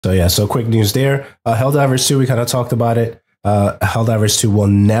So yeah, so quick news there. Helldivers 2, we kind of talked about it. Helldivers 2 will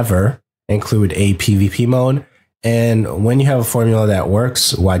never include a PvP mode. And when you have a formula that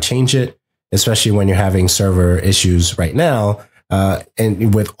works, why change it? Especially when you're having server issues right now,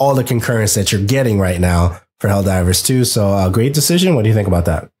 and with all the concurrence that you're getting right now for Helldivers 2. So great decision. What do you think about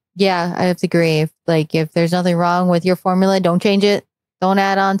that? Yeah, I have to agree. If there's nothing wrong with your formula, don't change it. Don't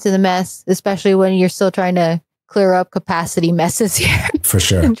add on to the mess, especially when you're still trying to clear up capacity messes here. For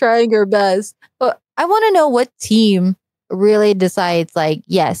sure. And trying your best. But I want to know what team really decides,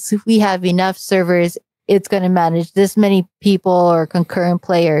 yes, if we have enough servers, it's going to manage this many people or concurrent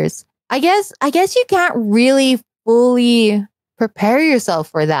players. I guess you can't really fully prepare yourself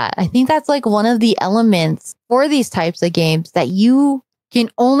for that. I think that's one of the elements for these types of games, that you can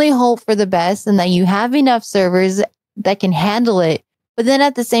only hope for the best and that you have enough servers that can handle it. But then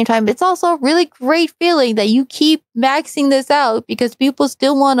at the same time, it's also a really great feeling that you keep maxing this out because people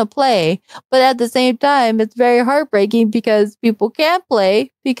still want to play. But at the same time, it's very heartbreaking because people can't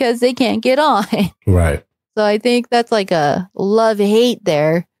play because they can't get on. Right. So I think that's a love-hate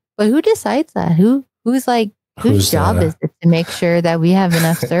there. But who decides that? Whose job is it to make sure that we have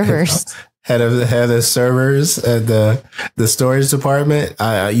enough servers? Head of servers at the storage department.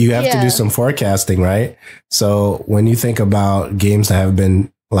 You have to do some forecasting, right? So when you think about games that have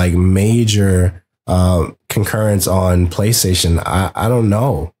been major concurrence on PlayStation, I don't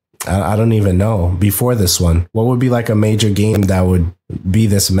know. I don't even know before this one. What would be a major game that would be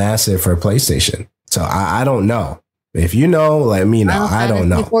this massive for PlayStation? So I don't know. If you know, let me know. I don't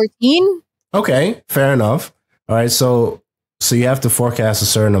know. 14? Okay, fair enough. All right, so you have to forecast a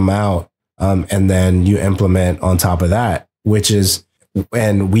certain amount, and then you implement on top of that, which is,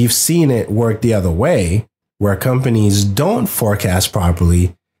 and we've seen it work the other way, where companies don't forecast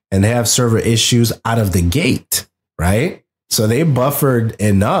properly and they have server issues out of the gate, right? So they buffered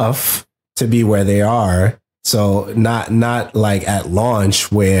enough to be where they are. So not at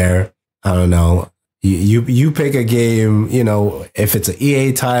launch where, I don't know, you pick a game, if it's an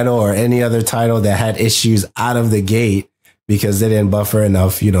EA title or any other title that had issues out of the gate because they didn't buffer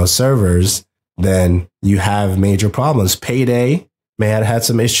enough, servers, then you have major problems. Payday may have had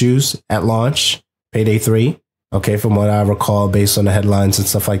some issues at launch. Payday 3, okay, from what I recall, based on the headlines and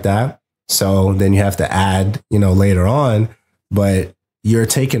stuff like that. So then you have to add, later on, but you're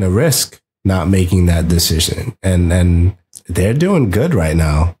taking a risk not making that decision. And they're doing good right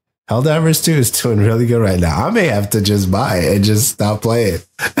now. Helldivers 2 is doing really good right now. I may have to just buy it and just stop playing.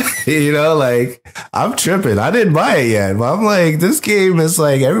 I'm tripping. I didn't buy it yet, but I'm this game is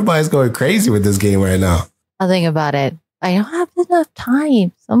everybody's going crazy with this game right now. I'll think about it. I don't have enough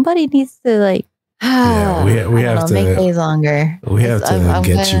time. Somebody needs to we have to make days longer. We have to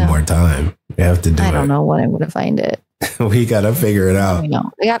get you more time. We have to do it. I don't know when I'm going to find it. We got to figure it out.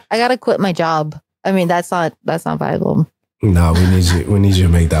 I got to quit my job. I mean, that's not viable. No, we need you to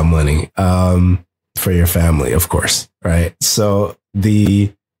make that money for your family, of course, right? So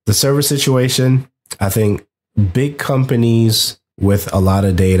the server situation, I think big companies with a lot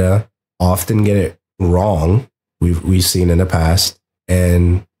of data often get it wrong. We've seen in the past,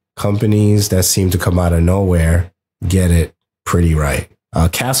 and companies that seem to come out of nowhere get it pretty right.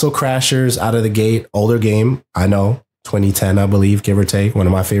 Castle Crashers out of the gate, older game, I know, 2010, I believe, give or take, one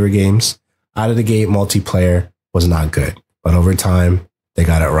of my favorite games. Out of the gate, multiplayer was not good. But over time, they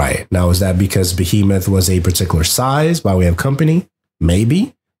got it right. Now, is that because Behemoth was a particular size by way of company?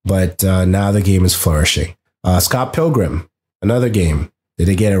 Maybe. But now the game is flourishing. Scott Pilgrim, another game. Did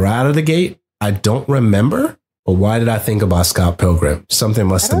they get it right out of the gate? I don't remember. But why did I think about Scott Pilgrim? Something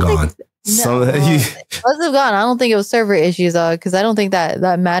must have gone. It must have gone. I don't think it was server issues, though, because I don't think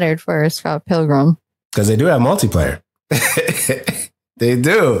that mattered for Scott Pilgrim. Because they do have multiplayer. They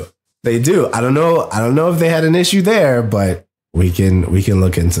do. They do. I don't know if they had an issue there, but we can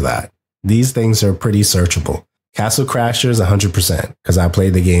look into that. These things are pretty searchable. Castle Crashers, 100%, because I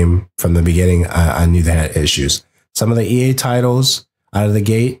played the game from the beginning. I knew they had issues. Some of the EA titles out of the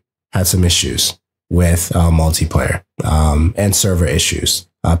gate had some issues with multiplayer and server issues.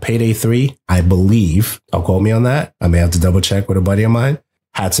 Payday 3, I believe, don't quote me on that, I may have to double check with a buddy of mine,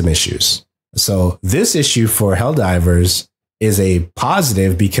 had some issues. So this issue for Helldivers is a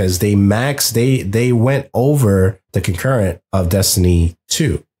positive because they went over the concurrent of Destiny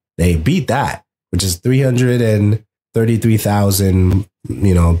 2. They beat that, which is 333,000,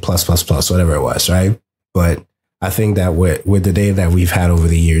 plus, whatever it was, right? But I think that with the data that we've had over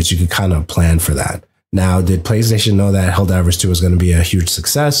the years, you can kind of plan for that. Now, did PlayStation know that Helldivers 2 was going to be a huge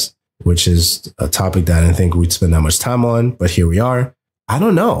success, which is a topic that I didn't think we'd spend that much time on, but here we are. I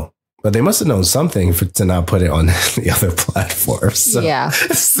don't know. But they must have known something to not put it on the other platforms. So, Yeah.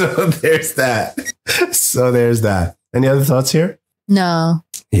 So there's that. Any other thoughts here? No.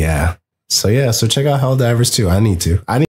 Yeah. So check out Helldivers 2. I need to.